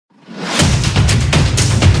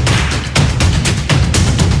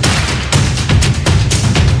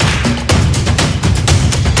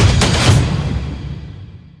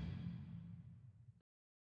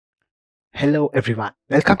Hello everyone,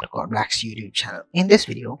 welcome to Black's YouTube channel. In this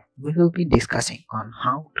video, we will be discussing on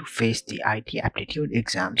how to face the IT aptitude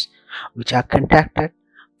exams which are conducted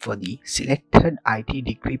for the selected IT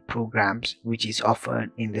degree programs which is offered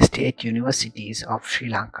in the state universities of Sri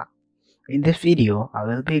Lanka. In this video, I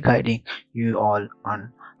will be guiding you all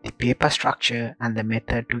on the paper structure and the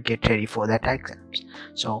method to get ready for that exams.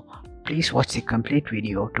 So please watch the complete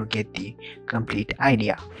video to get the complete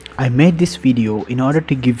idea. I made this video in order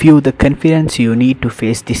to give you the confidence you need to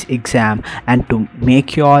face this exam and to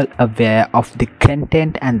make you all aware of the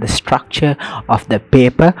content and the structure of the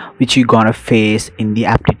paper which you're gonna face in the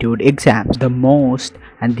aptitude exams. The most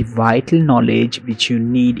and the vital knowledge which you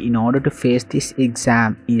need in order to face this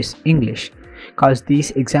exam is English, because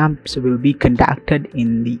these exams will be conducted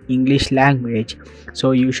in the English language,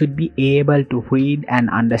 so you should be able to read and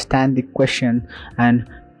understand the question and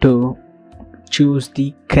to choose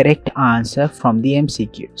the correct answer from the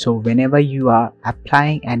MCQ. So whenever you are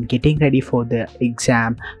applying and getting ready for the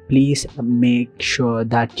exam, please make sure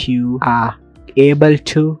that you are able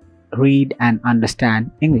to read and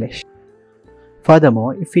understand English.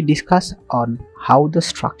 Furthermore, if we discuss on how the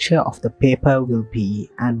structure of the paper will be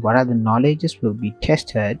and what are the knowledges will be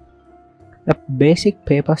tested, the basic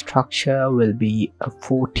paper structure will be a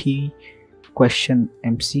 40 question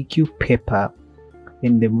MCQ paper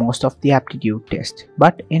in the most of the aptitude test,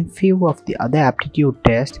 but in few of the other aptitude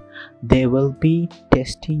tests they will be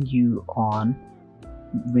testing you on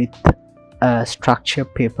with a structure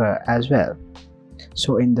paper as well.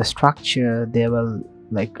 So in the structure they will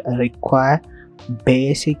require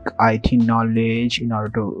basic IT knowledge in order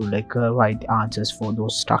to write answers for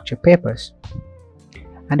those structure papers.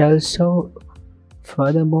 And also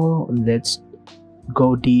furthermore, let's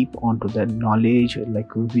go deep onto the knowledge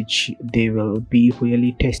which they will be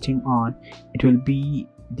really testing on. It will be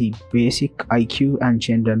the basic IQ and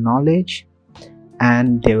general knowledge,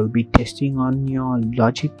 and they will be testing on your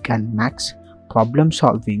logic and maths problem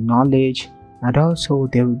solving knowledge, and also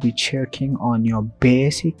they will be checking on your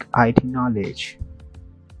basic IT knowledge.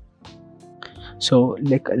 So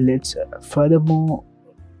let's furthermore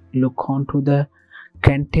look onto the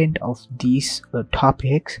content of these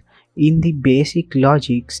topics. In the basic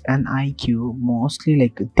logics and IQ,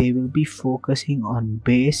 mostly they will be focusing on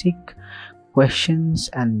basic questions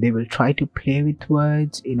and they will try to play with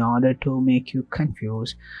words in order to make you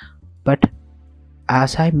confused. But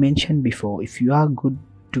as I mentioned before, if you are good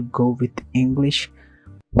to go with English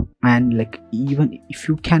and even if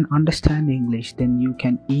you can understand English, then you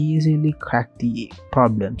can easily crack the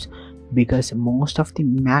problems, because most of the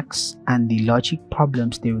maths and the logic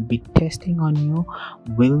problems they will be testing on you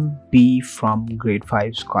will be from grade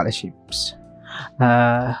 5 scholarships.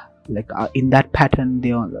 In that pattern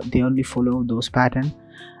they only follow those pattern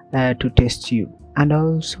to test you, and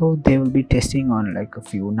also they will be testing on a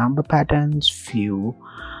few number patterns, few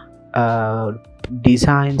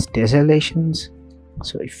designs, tessellations.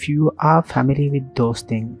 So if you are familiar with those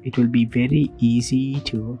things, it will be very easy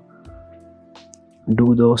to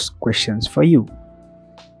do those questions for you.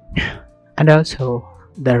 And also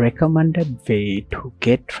the recommended way to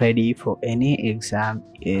get ready for any exam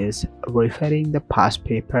is referring the past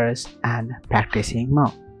papers and practicing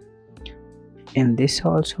more. In this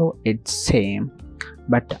also it's same,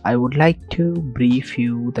 but I would like to brief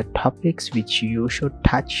you the topics which you should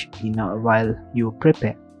touch while you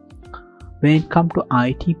prepare. When it comes to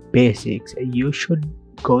IT basics, you should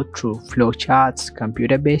go through flowcharts,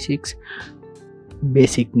 computer basics,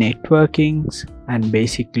 basic networkings and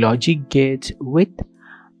basic logic gates with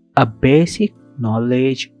a basic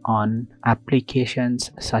knowledge on applications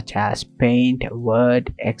such as Paint,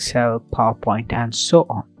 Word, Excel, PowerPoint and so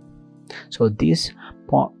on. So these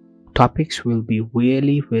topics will be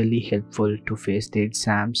really helpful to face the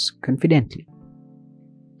exams confidently.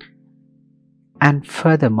 And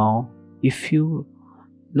furthermore, if you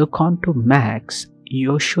look onto maths,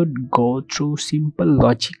 you should go through simple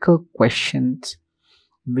logical questions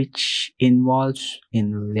which involves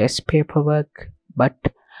in less paperwork but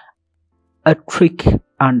a trick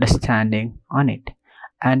understanding on it.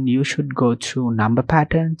 And you should go through number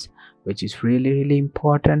patterns, which is really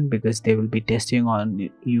important, because they will be testing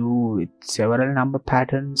on you with several number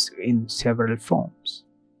patterns in several forms.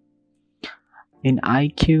 In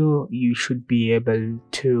IQ, you should be able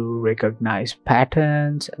to recognize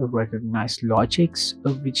patterns, recognize logics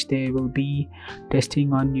which they will be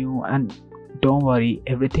testing on you, and don't worry,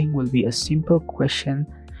 everything will be a simple question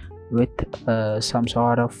with some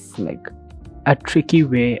sort of a tricky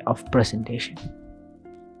way of presentation.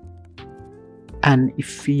 And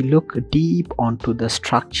if we look deep onto the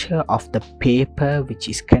structure of the paper which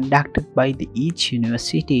is conducted by each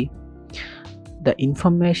university, The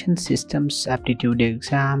Information Systems Aptitude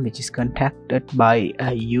exam, which is conducted by a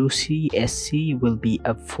UCSC, will be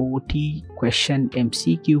a 40-question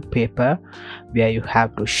MCQ paper where you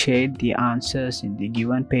have to shade the answers in the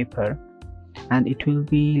given paper, and it will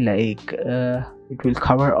be like it will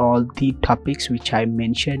cover all the topics which I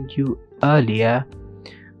mentioned you earlier.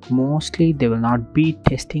 Mostly they will not be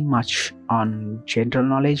testing much on general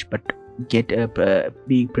knowledge, but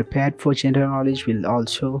being prepared for general knowledge will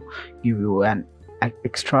also give you an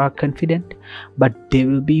extra confident, but they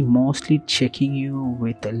will be mostly checking you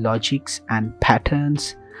with the logics and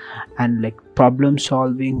patterns and like problem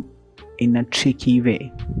solving in a tricky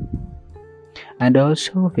way. And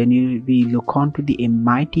also when we look on to the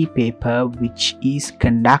MIT paper, which is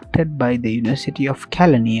conducted by the University of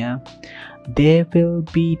California, they will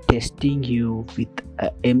be testing you with a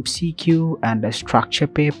MCQ and a structure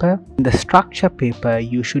paper. In the structure paper,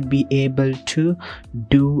 you should be able to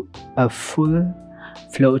do a full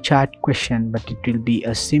flowchart question, but it will be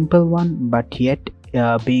a simple one, but yet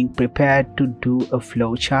being prepared to do a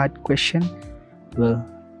flowchart question will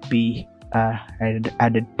be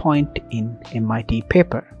added point in MIT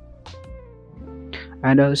paper.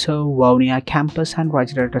 And also Vavuniya campus and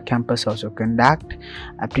Rajadata campus also conduct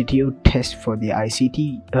aptitude test for the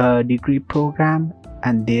ICT degree program,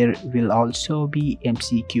 and there will also be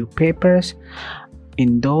MCQ papers.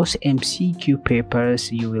 In those MCQ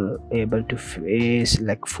papers you will able to face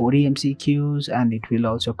like 40 MCQs, and it will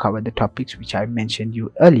also cover the topics which I mentioned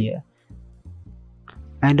you earlier.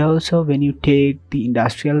 And also when you take the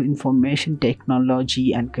Industrial Information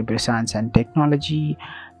Technology and Computer Science and Technology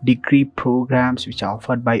degree programs which are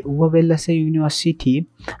offered by Uva University,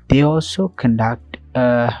 they also conduct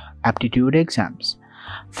aptitude exams.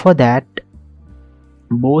 For that,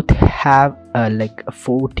 both have like a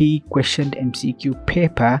 40-question MCQ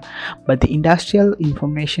paper, but the Industrial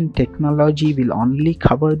Information Technology will only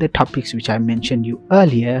cover the topics which I mentioned you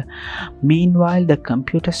earlier. Meanwhile, the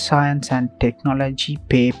Computer Science and Technology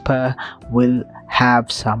paper will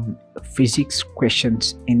have some physics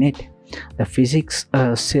questions in it. The physics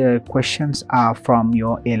questions are from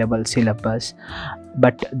your A-level syllabus,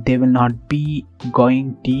 but they will not be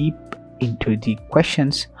going deep into the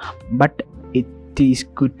questions, but it is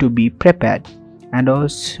good to be prepared. And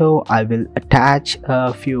also I will attach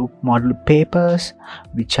a few model papers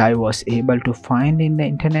which I was able to find in the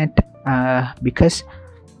internet, because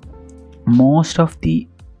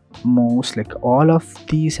all of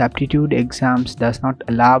these aptitude exams does not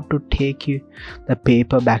allow to take you the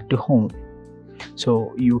paper back to home.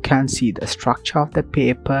 So you can see the structure of the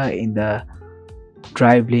paper in the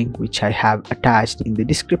drive link which I have attached in the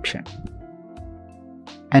description.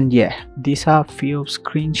 And yeah, these are few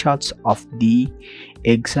screenshots of the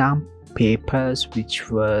exam papers which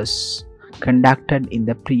was conducted in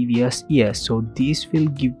the previous year. So this will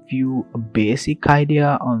give you a basic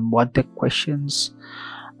idea on what the questions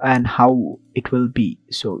and how it will be.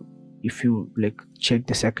 So if you like check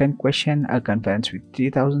the second question, a conference with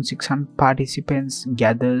 3,600 participants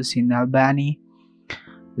gathers in Albany.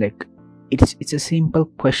 Like it's a simple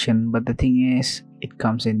question, but the thing is it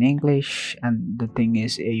comes in English, and the thing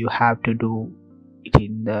is you have to do it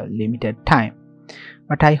in the limited time.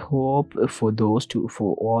 But I hope for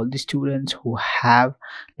all the students who have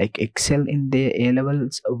like excel in their A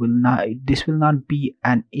levels, this will not be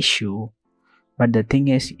an issue. But the thing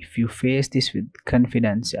is, if you face this with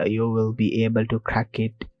confidence, you will be able to crack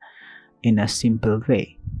it in a simple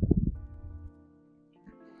way.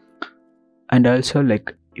 And also,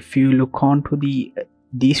 like if you look on to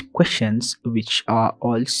these questions which are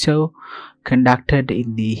also conducted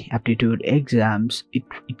in the aptitude exams, it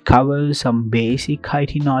covers some basic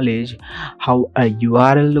IT knowledge, how a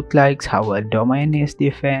URL looks like, how a domain is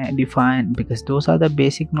defined, because those are the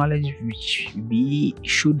basic knowledge which we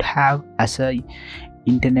should have as a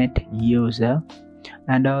internet user.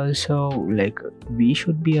 And also like we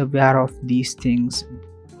should be aware of these things,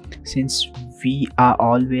 since we are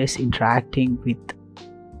always interacting with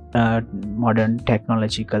modern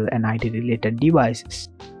technological and IT related devices.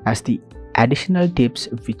 As the additional tips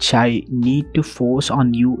which I need to force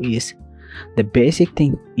on you is, the basic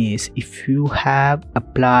thing is, if you have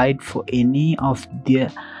applied for any of the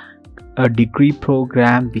degree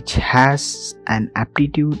program which has an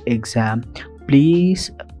aptitude exam,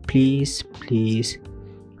 please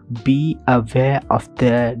be aware of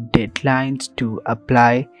the deadlines to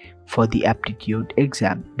apply for the aptitude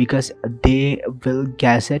exam, because they will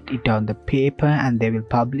gazette it on the paper and they will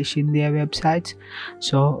publish in their websites.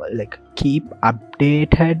 So like keep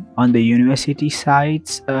updated on the university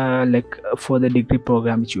sites for the degree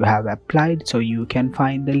program which you have applied, so you can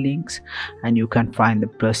find the links and you can find the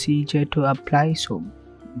procedure to apply. So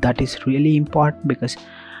that is really important, because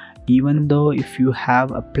even though if you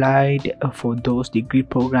have applied for those degree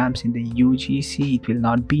programs in the UGC, it will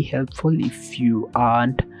not be helpful if you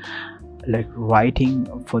aren't like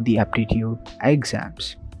writing for the aptitude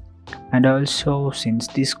exams. And also, since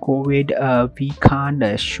this COVID, we can't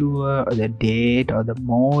assure the date or the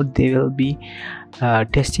mode they will be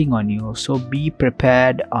testing on you. So be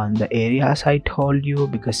prepared on the areas I told you,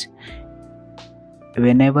 because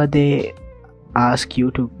whenever they ask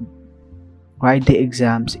you to write the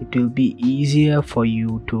exams, it will be easier for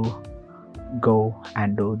you to go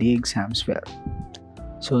and do the exams well.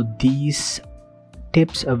 So these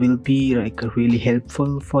tips will be like really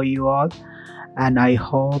helpful for you all, and I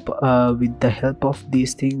hope with the help of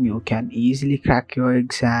these things you can easily crack your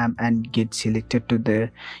exam and get selected to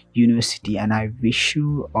the university. And I wish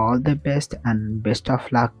you all the best and best of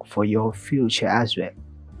luck for your future as well.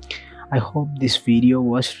 I hope this video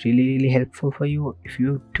was really helpful for you. If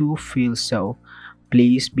you too feel so,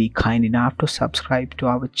 please be kind enough to subscribe to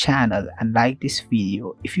our channel and like this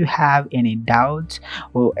video. If you have any doubts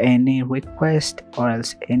or any request or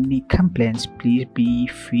else any complaints, please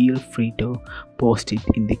feel free to post it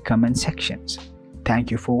in the comment sections.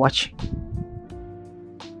 Thank you for watching.